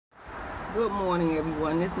Good morning,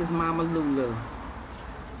 everyone. This is Mama Lulu,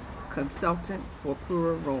 consultant for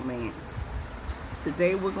Pure Romance.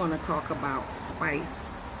 Today we're going to talk about spicy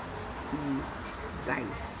dice.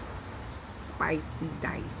 Spicy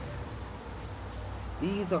dice.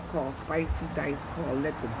 These are called spicy dice, called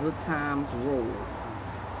Let the Good Times Roll.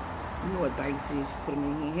 You know what dice is. You put them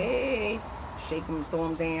in here, hey, shake them, throw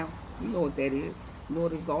them down. You know what that is. You know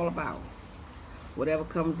what it's all about. Whatever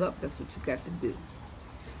comes up, that's what you got to do.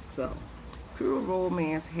 So, Pure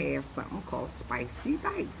Romance has something called spicy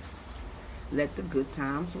dice. Let the good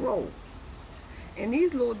times roll. And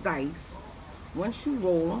these little dice, once you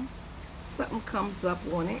roll them, something comes up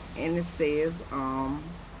on it and it says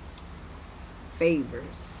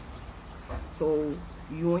favors. So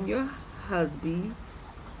you and your husband,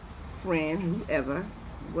 friend, whoever,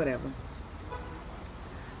 whatever,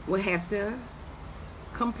 will have to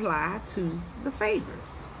comply to the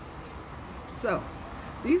favors. So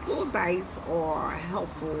these little dice are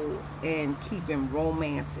helpful in keeping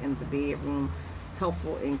romance in the bedroom,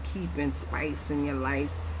 helpful in keeping spice in your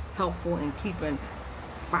life, helpful in keeping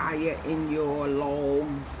fire in your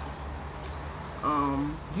logs.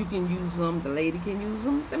 You can use them, the lady can use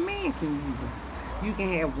them, the man can use them. You can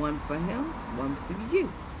have one for him, one for you.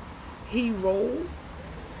 He roll,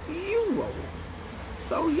 you roll.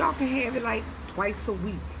 So y'all can have it like twice a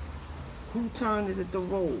week. Whose turn is it to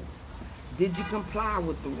roll? Did you comply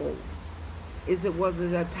with the roll? Was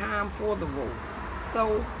it a time for the roll?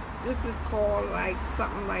 So this is called like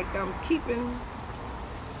something like keeping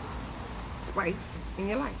spice in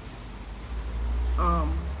your life.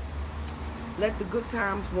 Let the good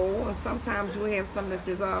times roll, and sometimes you have something that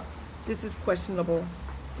says, this is questionable.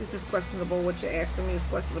 This is questionable. What you're asking me is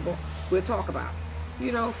questionable. We'll talk about it.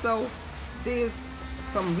 You know, so there's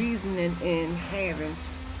some reasoning in having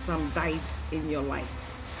some dice in your life.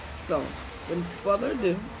 So, without further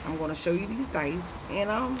ado, I'm going to show you these dice,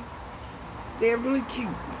 and they're really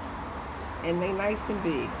cute, and they're nice and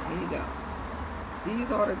big. Here you go.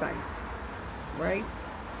 These are the dice, right?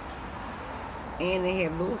 And they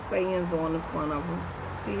have little sayings on the front of them.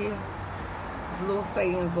 See here? There's little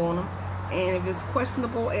sayings on them, and if it's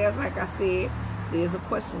questionable, as like I said, there's a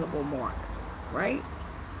questionable mark, right?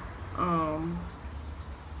 And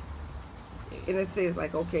it says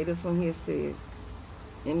like, okay, this one here says,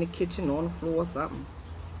 in the kitchen, on the floor, something.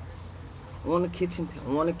 On the kitchen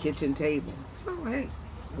table. So, hey,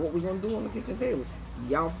 what we gonna do on the kitchen table?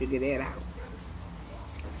 Y'all figure that out.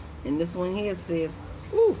 And this one here says,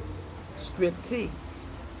 ooh, strip tea.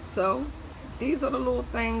 So, these are the little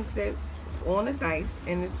things that's on the dice.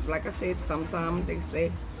 And it's, like I said, sometimes they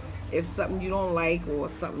say, if something you don't like or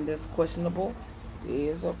something that's questionable,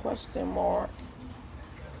 there's a question mark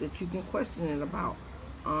that you can question it about.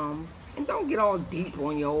 And don't get all deep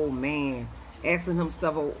on your old man, asking him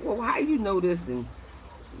stuff. Well, how you know this, and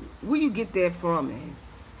where you get that from, and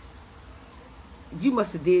you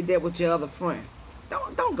must have did that with your other friend.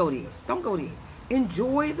 Don't go there. Don't go there.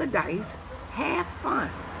 Enjoy the dice. Have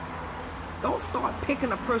fun. Don't start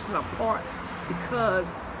picking a person apart because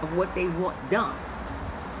of what they want done.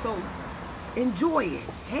 So enjoy it.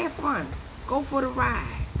 Have fun. Go for the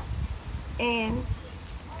ride. And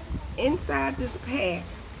inside this pack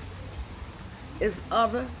is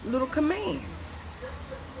other little commands.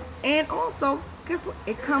 And also, guess what?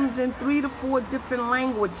 It comes in 3 to 4 different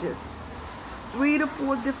languages. 3 to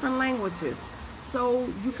 4 different languages. So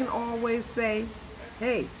you can always say,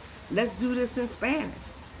 hey, let's do this in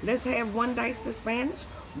Spanish. Let's have one dice that's Spanish,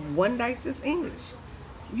 one dice that's English.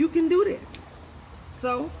 You can do this.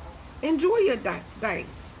 So enjoy your dice.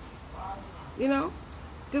 You know,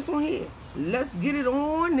 this one here. Let's get it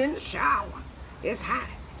on in the shower. It's hot,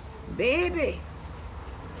 baby.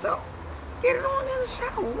 So, get it on in the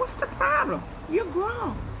shower. What's the problem? You're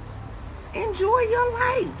grown. Enjoy your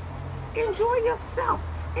life. Enjoy yourself.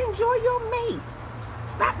 Enjoy your mate.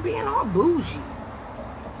 Stop being all bougie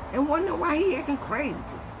and wonder why he acting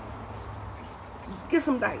crazy. Get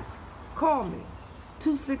some dice. Call me.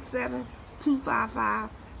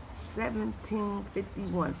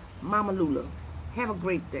 267-255-1751. Mama Lulu. Have a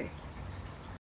great day.